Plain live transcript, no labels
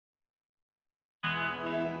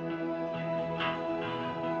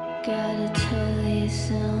Gotta tell you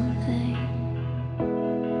something.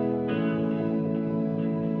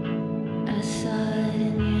 I saw it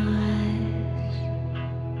in your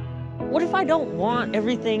eyes. What if I don't want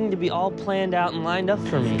everything to be all planned out and lined up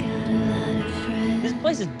for me? Got a lot of friends. This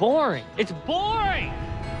place is boring. It's boring!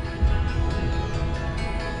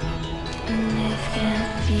 And they've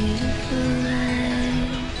got beautiful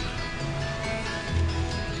eyes.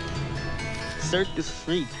 Circus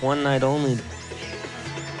freak, one night only.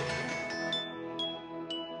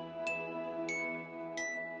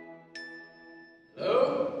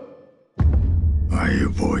 Are you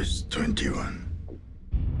boys 21?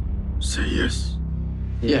 Say yes.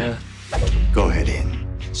 Yeah. Go ahead in.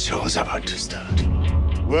 Show's about to start.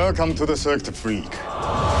 Welcome to the Cirque du Freak.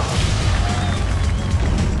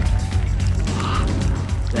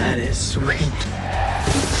 That is sweet.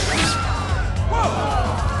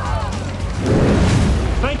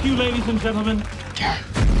 Thank you, ladies and gentlemen.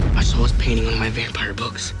 Darren, I saw his painting on my vampire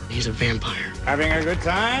books. He's a vampire. Having a good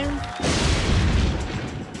time?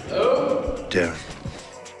 Darren,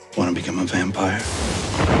 want to become a vampire?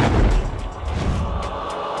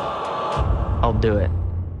 I'll do it.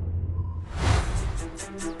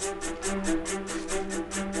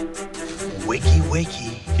 Wakey,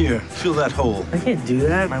 wakey. Here, fill that hole. I can't do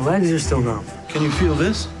that. My legs are still numb. Can you feel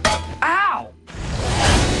this? Ow!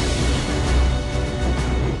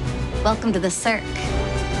 Welcome to the Cirque.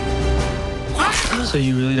 So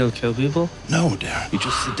you really don't kill people? No, Darren. You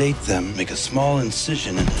just sedate them, make a small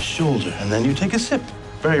incision in the shoulder, and then you take a sip.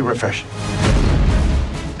 Very refreshing.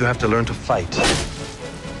 You have to learn to fight.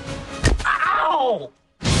 Ow!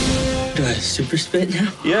 Do I have super spit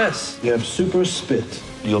now? Yes, you have super spit.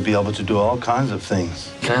 You'll be able to do all kinds of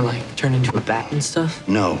things. Can I, like, turn into a bat and stuff?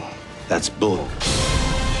 No, that's bull.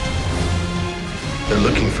 They're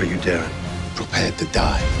looking for you, Darren. Prepare to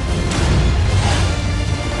die.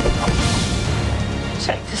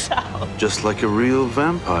 Check this out. Just like a real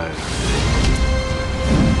vampire.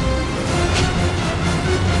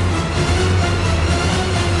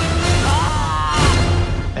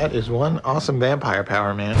 That is one awesome vampire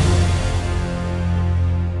power, man.